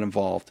we're not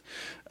involved,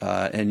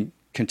 and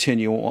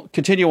continue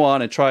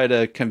on and try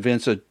to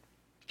convince a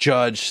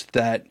judge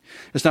that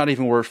it's not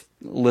even worth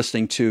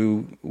listening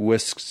to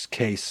Wisk's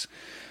case.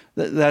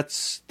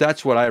 That's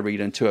what I read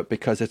into it,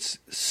 because it's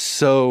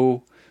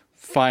so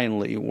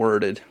finely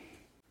worded.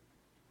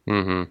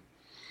 Yeah,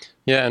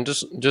 and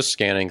just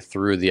scanning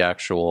through the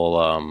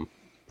actual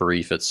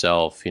brief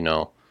itself,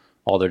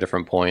 all their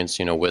different points.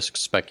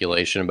 Wisk's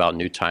speculation about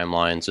new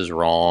timelines is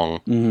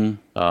wrong.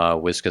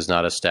 Wisk has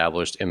not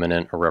established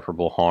imminent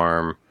irreparable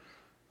harm.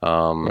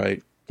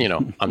 Right.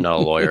 I'm not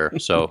a lawyer,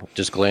 so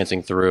just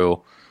glancing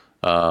through,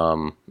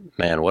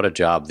 man, what a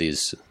job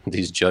these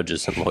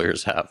judges and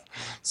lawyers have.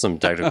 Some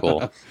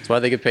technical. That's why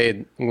they get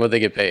paid what they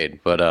get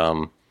paid. But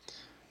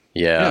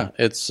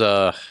it's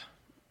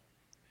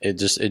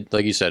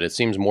like you said, it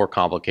seems more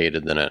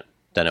complicated than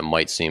it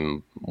might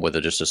seem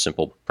with just a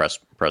simple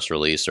press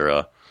release or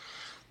a.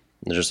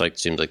 It just like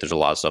seems like there's a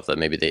lot of stuff that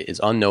maybe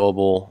is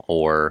unknowable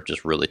or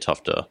just really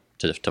tough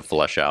to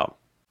flesh out.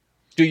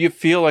 Do you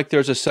feel like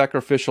there's a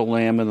sacrificial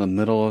lamb in the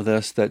middle of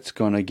this that's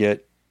going to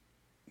get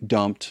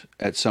dumped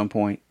at some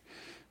point?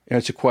 And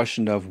it's a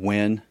question of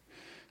when.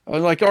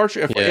 Like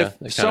Archer,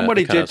 if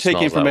somebody did take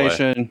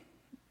information,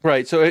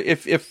 right? So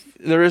if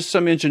there is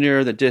some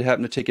engineer that did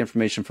happen to take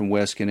information from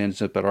Wisk and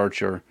ends up at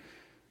Archer,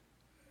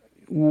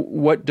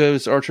 what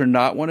does Archer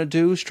not want to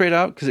do straight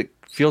out? Because it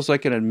feels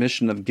like an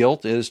admission of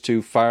guilt is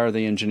to fire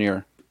the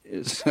engineer.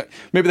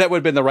 Maybe that would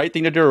have been the right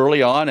thing to do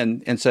early on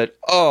and said,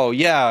 oh,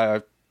 yeah,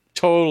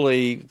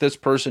 totally, this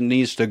person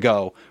needs to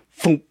go.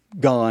 Boom,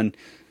 gone.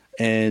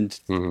 And,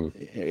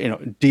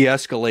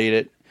 de-escalate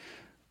it.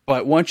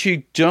 But once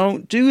you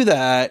don't do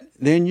that,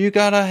 then you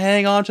got to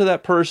hang on to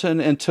that person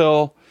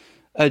until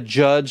a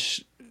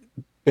judge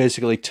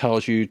basically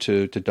tells you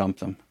to dump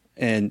them.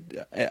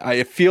 And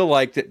I feel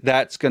like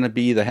that's going to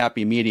be the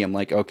happy medium.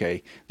 Like,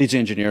 okay, these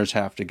engineers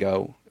have to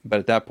go. But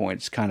at that point,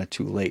 it's kind of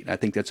too late. I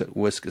think that's what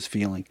Wisk is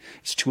feeling.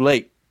 It's too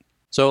late.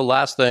 So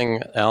last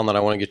thing, Alan, that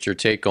I want to get your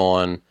take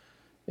on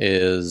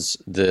is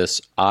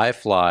this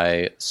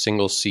iFly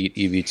single-seat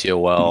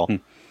eVTOL.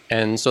 Mm-hmm.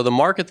 And so the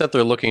market that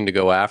they're looking to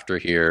go after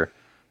here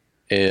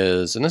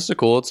is, and this is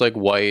cool, it's like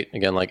white.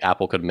 Again, like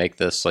Apple could make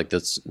this, like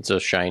this, it's a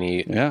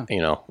shiny,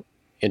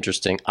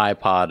 interesting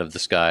iPod of the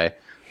sky.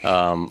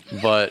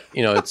 But,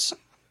 it's,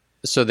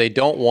 so they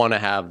don't want to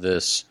have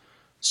this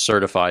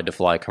certified to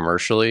fly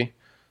commercially.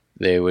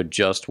 They would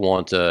just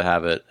want to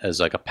have it as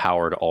like a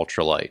powered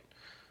ultralight.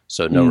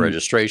 So no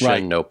registration,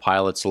 right. No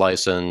pilot's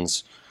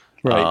license.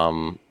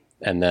 Right.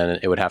 And then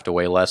it would have to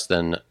weigh less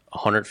than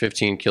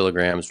 115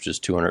 kilograms, which is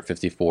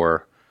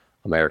 254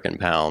 American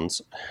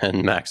pounds,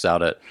 and max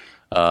out at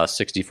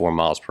 64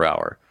 miles per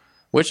hour,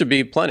 which would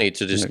be plenty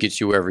to just get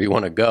you wherever you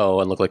want to go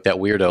and look like that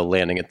weirdo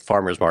landing at the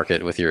farmer's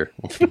market with your,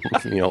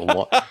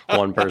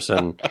 one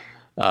person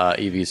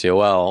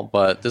eVTOL.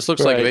 But this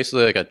looks like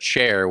basically like a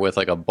chair with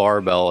like a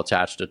barbell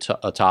attached to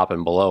atop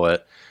and below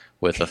it,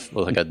 with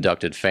like a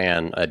ducted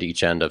fan at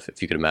each end of,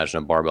 if you could imagine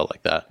a barbell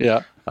like that.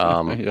 Yeah.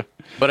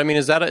 But I mean,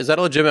 is that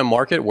a legitimate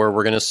market where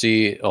we're going to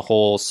see a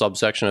whole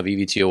subsection of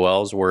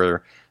eVTOLs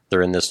where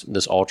they're in this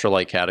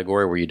ultralight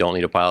category where you don't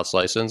need a pilot's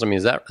license? I mean,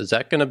 is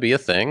that going to be a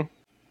thing?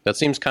 That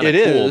seems kind of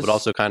cool, but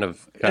also kind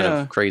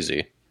of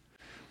crazy.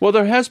 Well,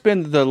 there has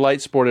been the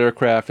light sport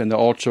aircraft and the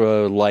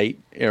ultra light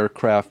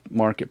aircraft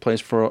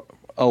marketplace for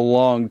a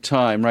long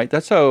time, right?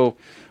 That's how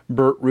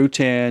Burt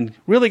Rutan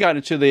really got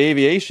into the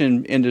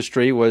aviation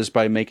industry, was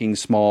by making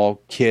small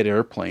kit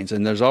airplanes.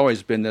 And there's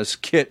always been this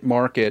kit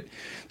market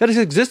that has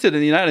existed in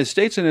the United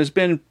States and has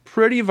been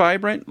pretty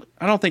vibrant.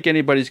 I don't think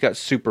anybody's got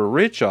super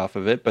rich off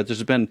of it, but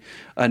there's been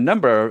a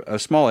number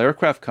of small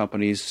aircraft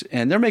companies,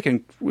 and they're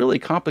making really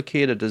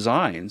complicated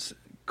designs,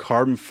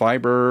 carbon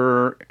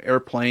fiber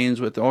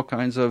airplanes with all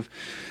kinds of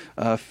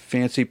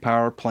fancy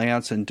power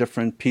plants and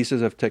different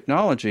pieces of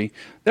technology.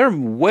 They're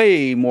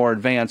way more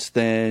advanced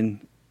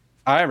than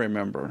I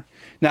remember.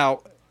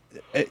 Now,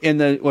 in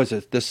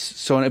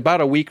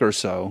about a week or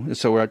so,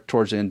 so we're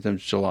towards the end of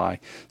July.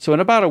 So in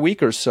about a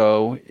week or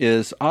so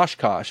is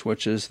Oshkosh,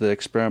 which is the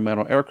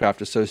Experimental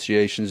Aircraft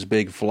Association's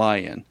big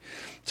fly-in.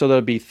 So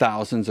there'll be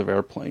thousands of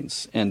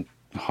airplanes and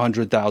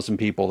 100,000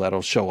 people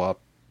that'll show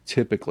up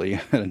typically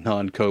at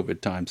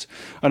non-COVID times.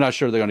 I'm not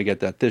sure they're going to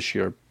get that this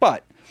year.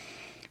 But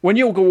when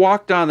you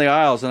walk down the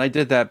aisles, and I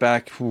did that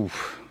back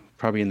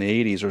probably in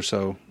the 80s or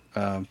so,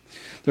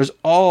 there's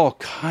all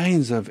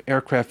kinds of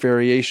aircraft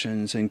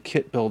variations and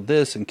kit build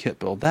this and kit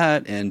build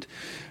that and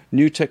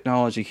new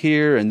technology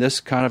here and this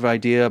kind of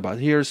idea about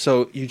here.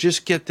 So you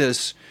just get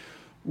this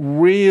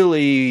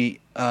really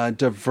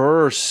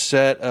diverse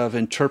set of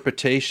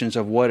interpretations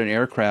of what an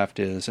aircraft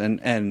is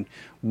and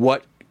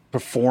what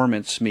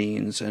performance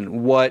means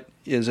and what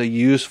is a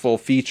useful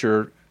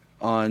feature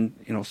on,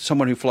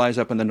 someone who flies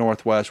up in the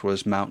Northwest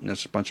was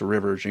mountainous, a bunch of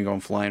rivers, and you go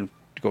and flying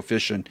to go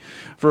fishing,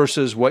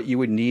 versus what you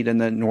would need in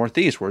the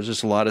Northeast, where there's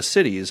just a lot of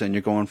cities and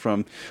you're going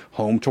from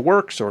home to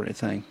work sort of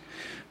thing.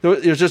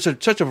 There's just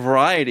such a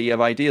variety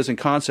of ideas and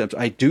concepts.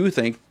 I do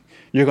think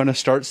you're going to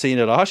start seeing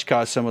at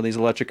Oshkosh some of these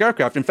electric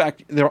aircraft. In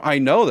fact, I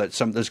know that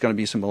there's going to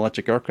be some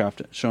electric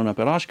aircraft showing up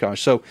at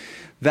Oshkosh. So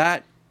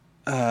that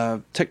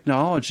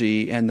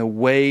technology and the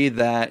way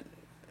that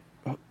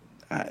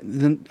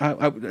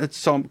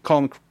let's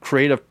call them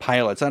creative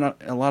pilots. A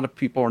lot of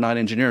people are not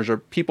engineers, or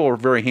people are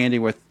very handy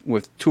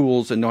with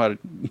tools and know how to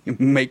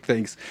make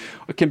things,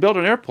 can build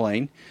an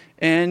airplane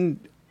and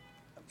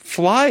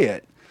fly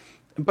it.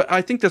 But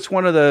I think that's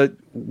one of the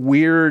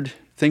weird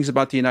things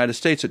about the United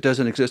States that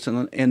doesn't exist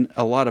in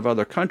a lot of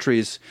other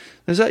countries,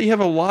 is that you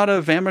have a lot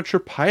of amateur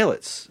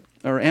pilots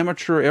or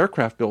amateur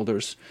aircraft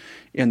builders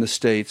in the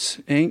States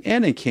and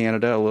in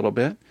Canada a little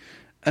bit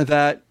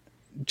that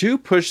do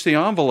push the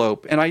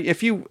envelope. And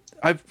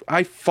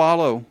I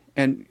follow,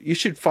 and you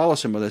should follow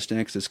some of this, Dan,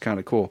 because it's kind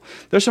of cool.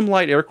 There's some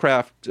light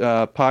aircraft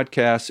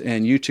podcasts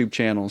and YouTube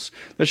channels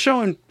that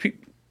showing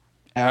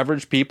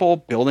average people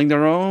building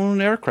their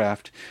own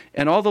aircraft,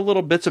 and all the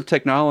little bits of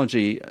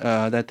technology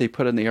that they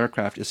put in the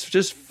aircraft is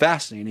just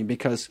fascinating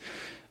because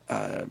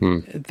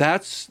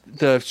that's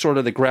the sort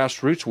of the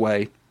grassroots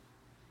way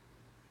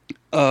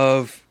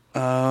of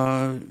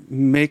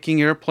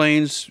making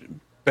airplanes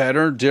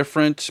better,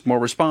 different, more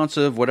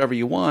responsive, whatever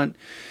you want.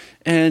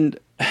 And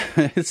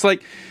it's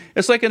like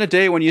in a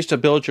day when you used to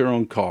build your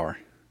own car,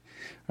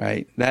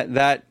 right?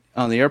 That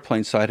on the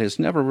airplane side has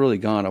never really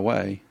gone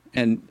away,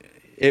 and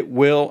it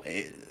will.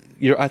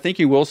 I think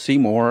you will see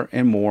more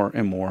and more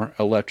and more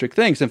electric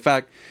things. In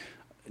fact,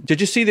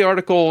 did you see the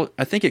article?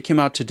 I think it came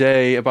out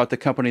today about the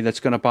company that's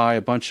going to buy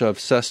a bunch of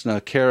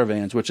Cessna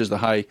Caravans, which is the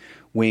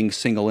high-wing,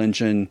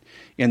 single-engine,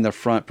 in the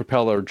front,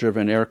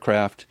 propeller-driven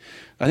aircraft.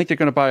 I think they're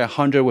going to buy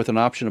 100 with an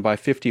option to buy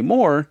 50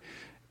 more,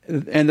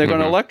 and they're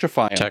going to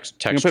electrify them.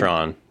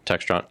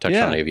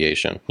 Textron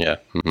Aviation. Yeah.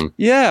 Mm-hmm.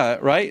 Yeah,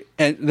 right.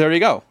 And there you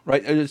go.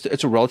 Right.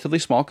 It's a relatively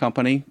small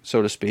company,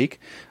 so to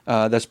speak,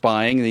 that's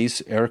buying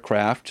these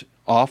aircraft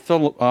off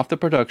the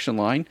production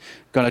line.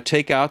 Going to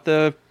take out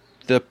the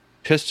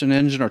piston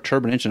engine or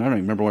turbine engine. I don't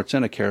even remember what's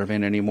in a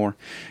Caravan anymore,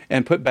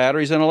 and put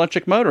batteries and an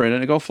electric motor in it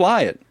and go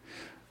fly it.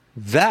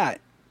 That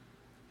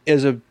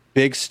is a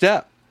big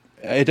step.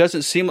 It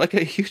doesn't seem like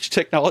a huge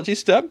technology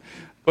step,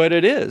 but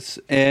it is.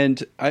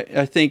 And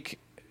I think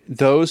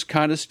those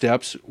kind of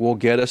steps will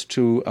get us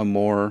to a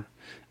more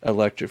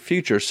electric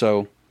future.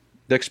 So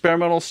the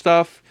experimental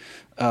stuff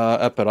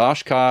up at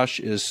Oshkosh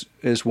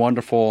is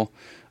wonderful.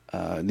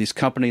 These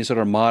companies that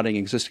are modding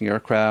existing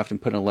aircraft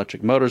and putting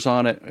electric motors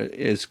on it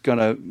is going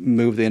to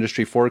move the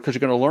industry forward because you're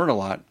going to learn a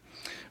lot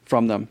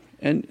from them.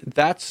 And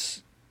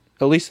that's,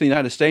 at least in the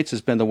United States,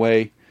 has been the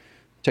way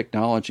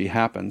technology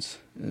happens.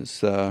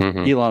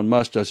 Elon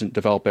Musk doesn't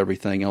develop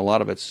everything. A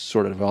lot of it's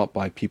sort of developed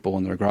by people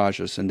in their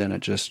garages, and then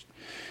it just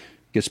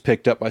gets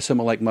picked up by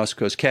someone like Musk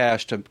who has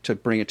cash to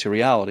bring it to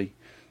reality.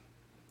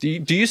 Do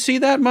you see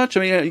that much?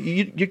 I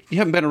mean, you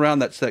haven't been around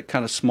that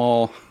kind of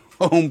small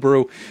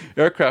homebrew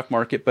aircraft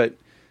market, but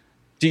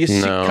do you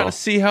kind of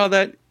see how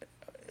that?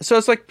 So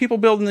it's like people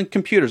building the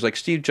computers, like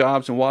Steve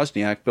Jobs and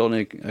Wozniak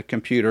building a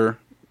computer,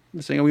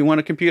 saying, "Oh, we want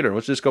a computer.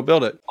 Let's just go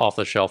build it."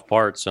 Off-the-shelf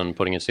parts and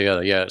putting it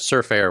together. Yeah,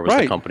 Surf Air was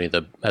the company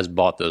that has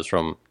bought those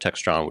from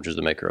Textron, which is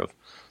the maker of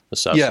the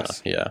Cessna.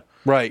 Yes. Yeah.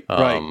 Right.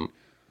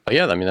 But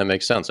yeah, I mean, that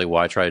makes sense. Like,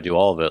 why try to do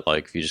all of it?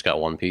 Like, if you just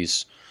got one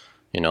piece,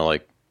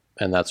 like,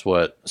 and that's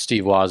what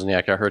Steve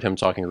Wozniak, I heard him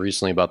talking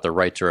recently about the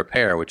right to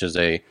repair, which is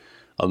a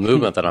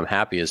movement that I'm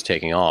happy is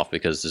taking off,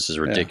 because this is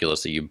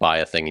ridiculous that you buy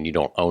a thing and you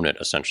don't own it,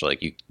 essentially.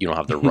 Like, you don't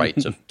have the right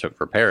to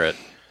repair it.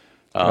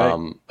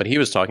 But he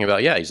was talking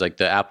about, he's like,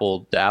 the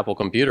Apple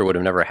computer would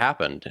have never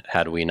happened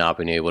had we not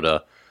been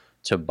able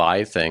to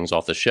buy things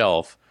off the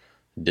shelf,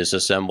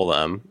 disassemble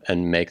them,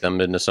 and make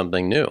them into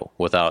something new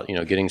without,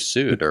 getting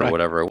sued or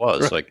whatever it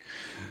was. Like,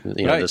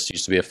 this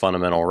used to be a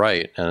fundamental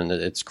right. And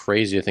it's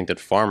crazy to think that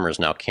farmers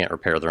now can't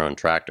repair their own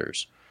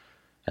tractors.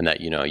 And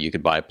that, you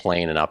could buy a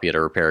plane and not be able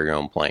to repair your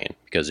own plane,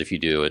 because if you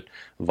do, it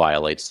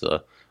violates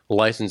the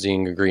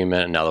licensing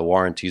agreement, and now the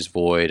warranty's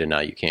void, and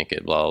now you can't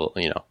get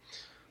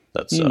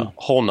that's a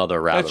whole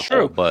nother rabbit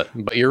hole. But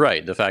you're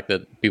right. The fact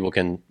that people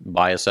can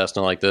buy a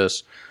Cessna like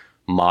this,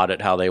 mod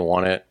it how they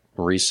want it,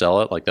 resell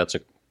it, like that's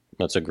a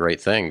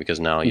great thing, because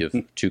now you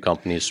have two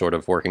companies sort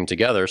of working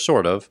together,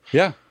 to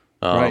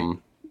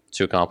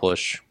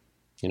accomplish,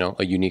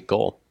 a unique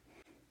goal.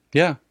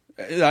 Yeah.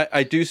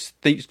 I do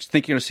think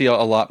you're going to see a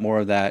lot more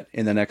of that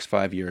in the next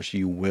 5 years.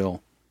 You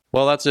will.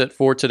 Well, that's it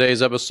for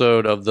today's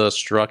episode of the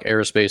Struck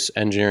Aerospace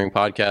Engineering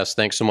Podcast.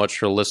 Thanks so much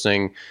for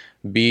listening.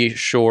 Be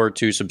sure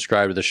to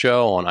subscribe to the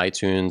show on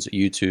iTunes,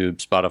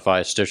 YouTube,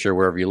 Spotify, Stitcher,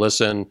 wherever you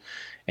listen,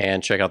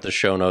 and check out the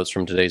show notes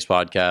from today's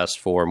podcast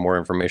for more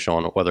information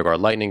on WeatherGuard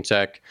Lightning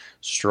Tech,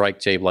 Strike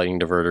Tape Lightning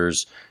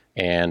Diverters,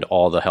 and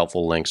all the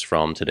helpful links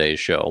from today's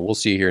show. We'll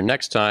see you here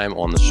next time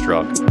on the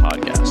Struck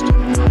Podcast.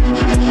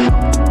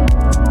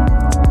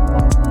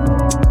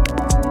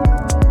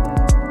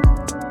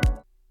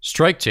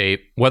 Strike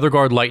Tape,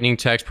 WeatherGuard Lightning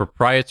Tech's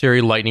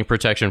proprietary lightning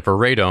protection for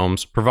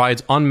radomes,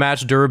 provides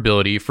unmatched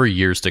durability for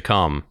years to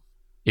come.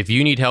 If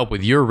you need help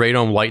with your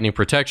radome lightning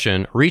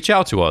protection, reach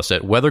out to us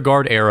at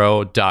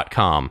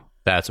weatherguardaero.com.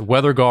 That's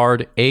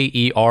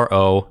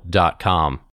weatherguardaero.com.